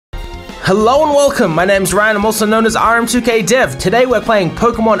Hello and welcome, my name's Ryan, I'm also known as RM2K Dev. Today we're playing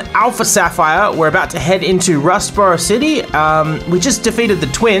Pokemon Alpha Sapphire. We're about to head into Rustboro City. We just defeated the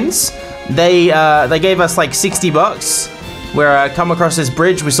twins. They gave us like 60 bucks. We're come across this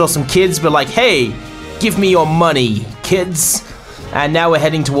bridge, we saw some kids, but like, hey, give me your money, kids. And now we're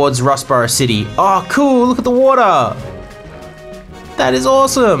heading towards Rustboro City. Oh, cool, look at the water. That is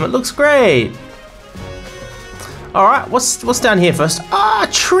awesome, it looks great. Alright, what's down here first? Ah,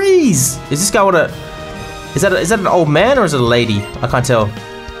 trees! Is this guy is that an old man or is it a lady? I can't tell.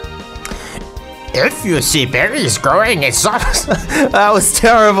 If you see berries growing in soft... That was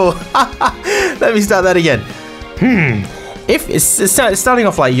terrible. Let me start that again. If it's starting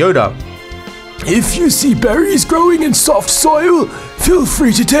off like Yoda. If you see berries growing in soft soil, feel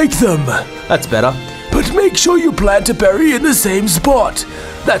free to take them. That's better. But make sure you plant a berry in the same spot.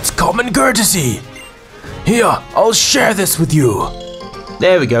 That's common courtesy. Here, I'll share this with you.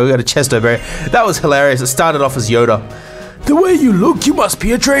 There we go, we got a Chesto berry. That was hilarious. It started off as Yoda. The way you look, you must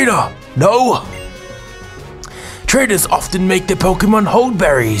be a trader. No? Traders often make their Pokemon hold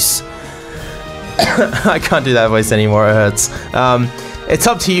berries. I can't do that voice anymore, it hurts. It's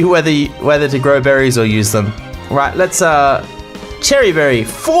up to you whether to grow berries or use them. Right, let's cherry berry.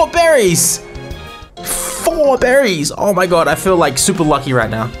 4 berries! 4 berries! Oh my god, I feel like super lucky right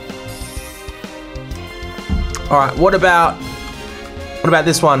now. Alright, what about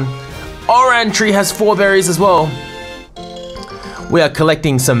this one? Oran tree has 4 berries as well. We are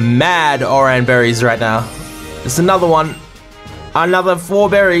collecting some mad Oran berries right now. There's another one. Another 4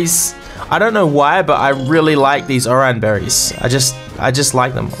 berries. I don't know why, but I really like these Oran berries. I just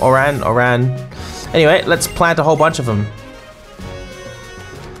like them. Oran. Anyway, let's plant a whole bunch of them.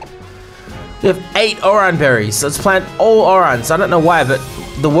 We have 8 Oran berries. Let's plant all Orans. I don't know why, but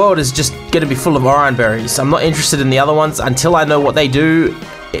the world is just gonna be full of Oran berries. I'm not interested in the other ones until I know what they do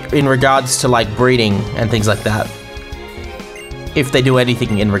in regards to like breeding and things like that. If they do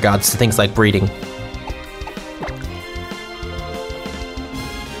anything in regards to things like breeding.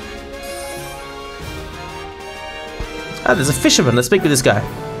 Ah, there's a fisherman. Let's speak with this guy.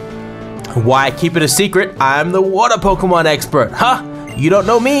 Why keep it a secret? I'm the water Pokemon expert. Huh? You don't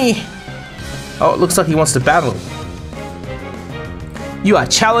know me. Oh, it looks like he wants to battle. You are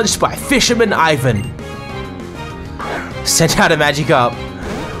challenged by Fisherman Ivan. Send out a Magikarp.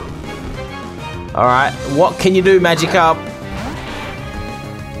 Alright, what can you do, Magikarp?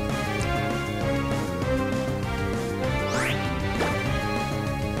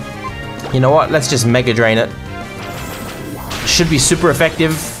 You know what? Let's just Mega Drain it. Should be super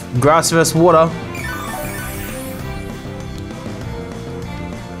effective. Grass versus water.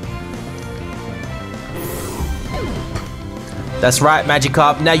 That's right,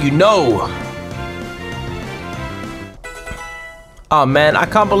 Magikarp. Now you know. Oh man, I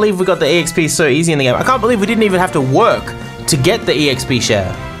can't believe we got the EXP so easy in the game. I can't believe we didn't even have to work to get the EXP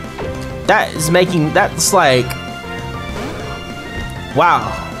share. That's like,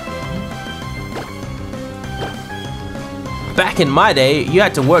 wow. Back in my day, you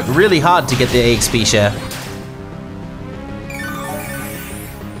had to work really hard to get the EXP share.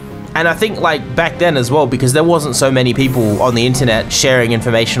 And I think like back then as well, because there wasn't so many people on the internet sharing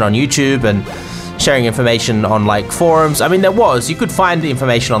information on YouTube and sharing information on like forums. I mean, there was, you could find the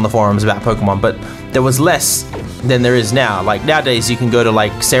information on the forums about Pokemon, but there was less than there is now. Like nowadays you can go to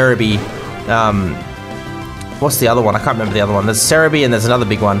like Cerebi, what's the other one? I can't remember the other one. There's Cerebi and there's another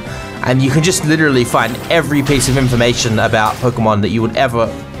big one. And you can just literally find every piece of information about Pokemon that you would ever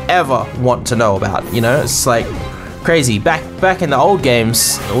want to know about, you know? It's like crazy. Back in the old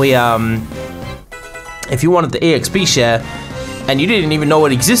games, we if you wanted the EXP share and you didn't even know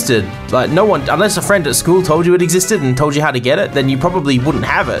it existed, like no one, unless a friend at school told you it existed and told you how to get it, then you probably wouldn't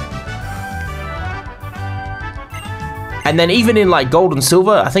have it. And then even in like Gold and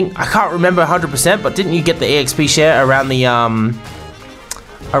Silver, I can't remember 100%, but didn't you get the EXP share around the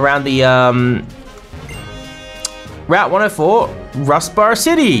Route 104, Rustboro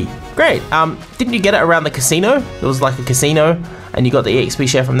City? Great. Didn't you get it around the casino? There was like a casino and you got the EXP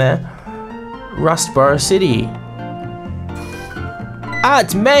share from there. Rustboro City. Ah,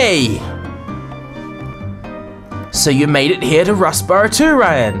 it's May! So you made it here to Rustboro too,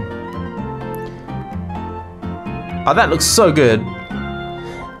 Ryan. Oh, that looks so good.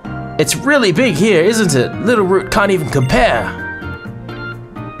 It's really big here, isn't it? Little Root can't even compare.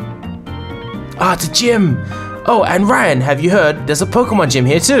 Ah, it's a gym. Oh, and Ryan, have you heard? There's a Pokemon gym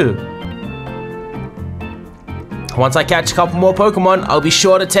here too. Once I catch a couple more Pokemon, I'll be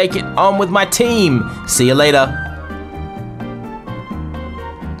sure to take it on with my team. See you later.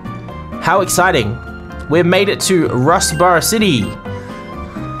 How exciting. We've made it to Rustboro City.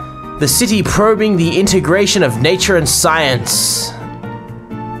 The city probing the integration of nature and science.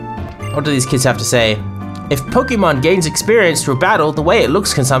 What do these kids have to say? If Pokemon gains experience through battle, the way it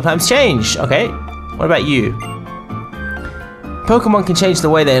looks can sometimes change. Okay, what about you? Pokemon can change the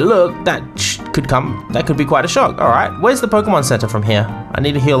way they look. That could be quite a shock. All right, where's the Pokemon Center from here? I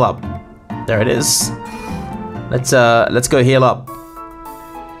need to heal up. There it is. Let's go heal up.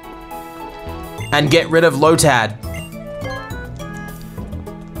 And get rid of Lotad.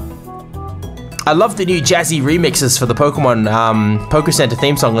 I love the new jazzy remixes for the Pokemon Poké Center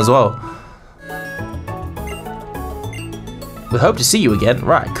theme song as well. We hope to see you again.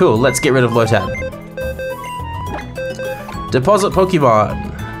 Right, cool. Let's get rid of Lotad. Deposit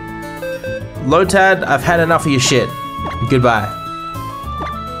Pokemon. Lotad, I've had enough of your shit. Goodbye.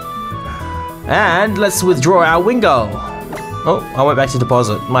 And let's withdraw our Wingull. Oh, I went back to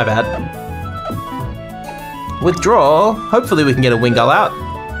deposit. My bad. Withdraw. Hopefully we can get a Wingull out.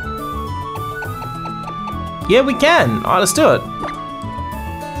 Yeah, we can. Alright, let's do it.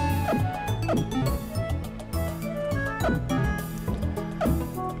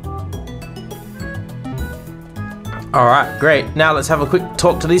 Alright, great. Now let's have a quick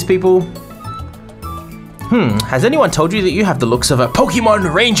talk to these people. Has anyone told you that you have the looks of a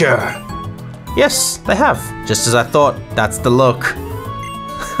Pokemon Ranger? Yes, they have. Just as I thought, that's the look.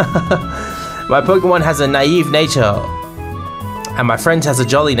 My Pokemon has a naive nature, and my friend has a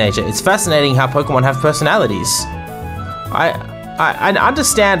jolly nature. It's fascinating how Pokemon have personalities. I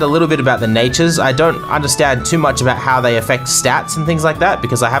understand a little bit about the natures. I don't understand too much about how they affect stats and things like that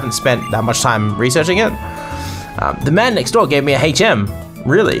because I haven't spent that much time researching it. The man next door gave me a HM.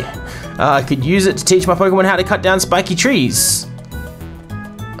 Really? I could use it to teach my Pokemon how to cut down spiky trees.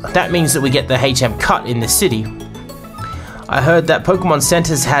 That means that we get the HM cut in this city. I heard that Pokemon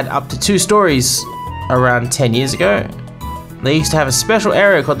centers had up to 2 stories around 10 years ago. They used to have a special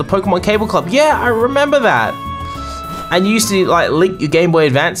area called the Pokemon Cable Club. Yeah, I remember that. And you used to like link your Game Boy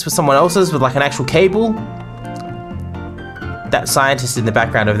Advance with someone else's with like an actual cable. That scientist in the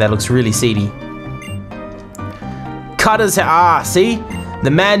background over there looks really seedy. Cutters, see?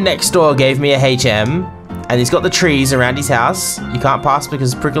 The man next door gave me a HM, and he's got the trees around his house. You can't pass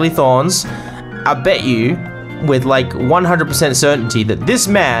because of prickly thorns. I bet you, with like 100% certainty, that this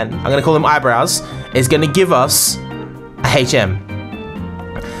man, I'm gonna call him Eyebrows, is gonna give us a HM.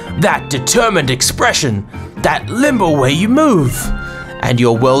 That determined expression, that limbo way you move, and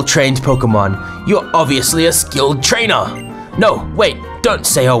your well-trained Pokemon. You're obviously a skilled trainer. No, wait, don't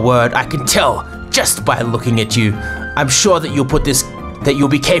say a word. I can tell just by looking at you. I'm sure that you'll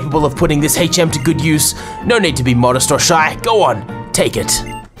be capable of putting this HM to good use. No need to be modest or shy. Go on, take it.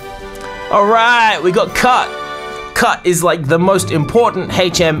 All right, we got Cut. Cut is like the most important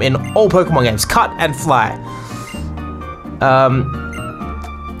HM in all Pokemon games. Cut and Fly. All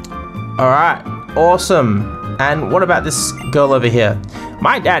right, awesome. And what about this girl over here?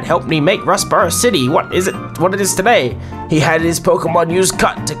 My dad helped me make Rustboro City. What it is today? He had his Pokemon use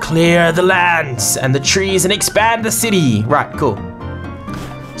Cut to clear the lands and the trees and expand the city. Right, cool.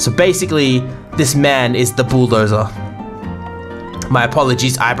 So basically, this man is the bulldozer. My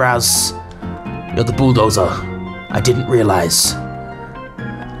apologies, Eyebrows. You're the bulldozer. I didn't realize.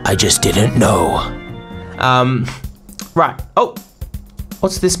 I just didn't know. Right. Oh,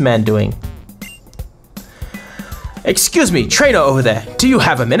 what's this man doing? Excuse me, trainer over there. Do you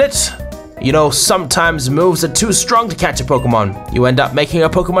have a minute? You know, sometimes moves are too strong to catch a Pokemon. You end up making a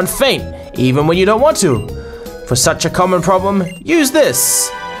Pokemon faint, even when you don't want to. For such a common problem, use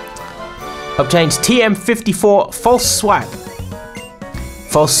this. Obtains TM54 False Swipe.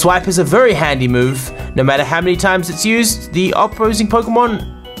 False Swipe is a very handy move. No matter how many times it's used, no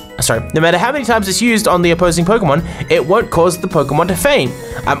matter how many times it's used on the opposing Pokemon, it won't cause the Pokemon to faint.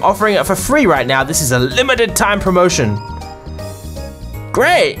 I'm offering it for free right now. This is a limited time promotion.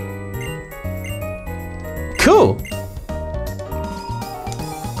 Great. Cool.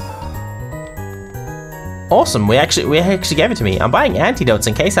 Awesome, we actually gave it to me. I'm buying antidotes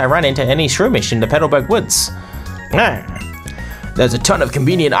in case I run into any shroomish in the Petalburg Woods. There's a ton of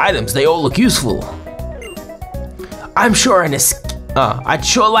convenient items, they all look useful. I'd sure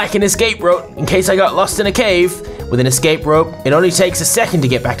like an escape rope in case I got lost in a cave. With an escape rope, it only takes a second to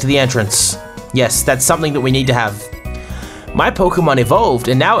get back to the entrance. Yes, that's something that we need to have. My Pokemon evolved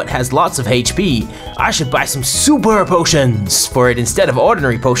and now it has lots of HP. I should buy some super potions for it instead of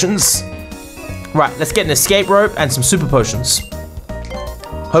ordinary potions. Right, let's get an escape rope and some super potions.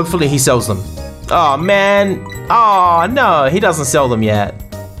 Hopefully he sells them. Oh man, oh no, he doesn't sell them yet.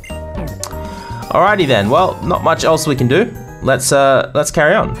 Alrighty then, well, not much else we can do. Let's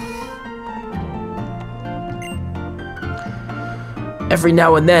carry on. Every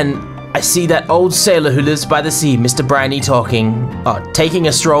now and then, see that old sailor who lives by the sea, Mr. Briny, taking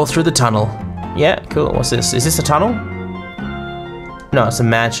a stroll through the tunnel. Yeah, cool. What's this? Is this a tunnel? No, it's a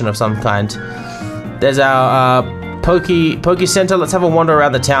mansion of some kind. There's our Poke Center. Let's have a wander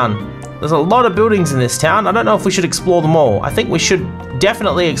around the town. There's a lot of buildings in this town. I don't know if we should explore them all. I think we should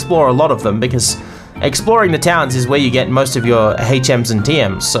definitely explore a lot of them because exploring the towns is where you get most of your HMs and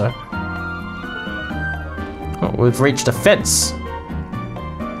TMs, so. Oh, we've reached a fence.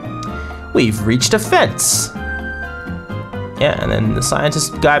 We've reached a fence. Yeah, and then the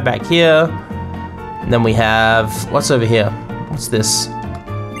scientist guy back here. And then we have, what's over here? What's this?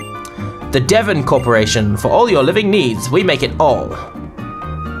 The Devon Corporation. For all your living needs, we make it all.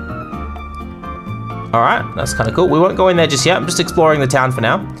 Alright, that's kind of cool. We won't go in there just yet. I'm just exploring the town for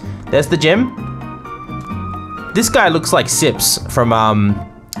now. There's the gym. This guy looks like Sips from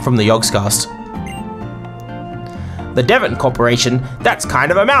the Yogscast. The Devon Corporation, that's kind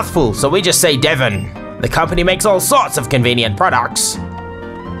of a mouthful, so we just say Devon. The company makes all sorts of convenient products.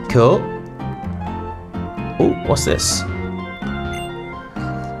 Cool. Oh, what's this?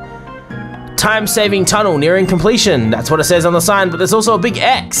 Time-saving tunnel nearing completion. That's what it says on the sign, but there's also a big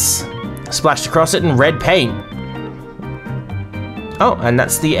X splashed across it in red paint. Oh, and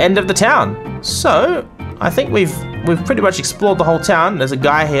that's the end of the town. So, I think we've pretty much explored the whole town. There's a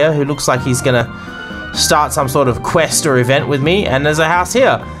guy here who looks like he's gonna start some sort of quest or event with me, and there's a house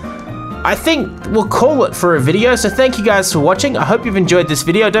here. I think we'll call it for a video, so thank you guys for watching. I hope you've enjoyed this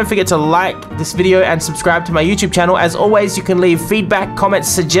video. Don't forget to like this video and subscribe to my YouTube channel. As always, you can leave feedback, comments,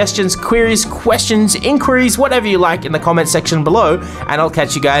 suggestions, queries, questions, inquiries, whatever you like in the comment section below, and I'll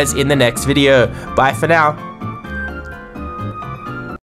catch you guys in the next video. Bye for now.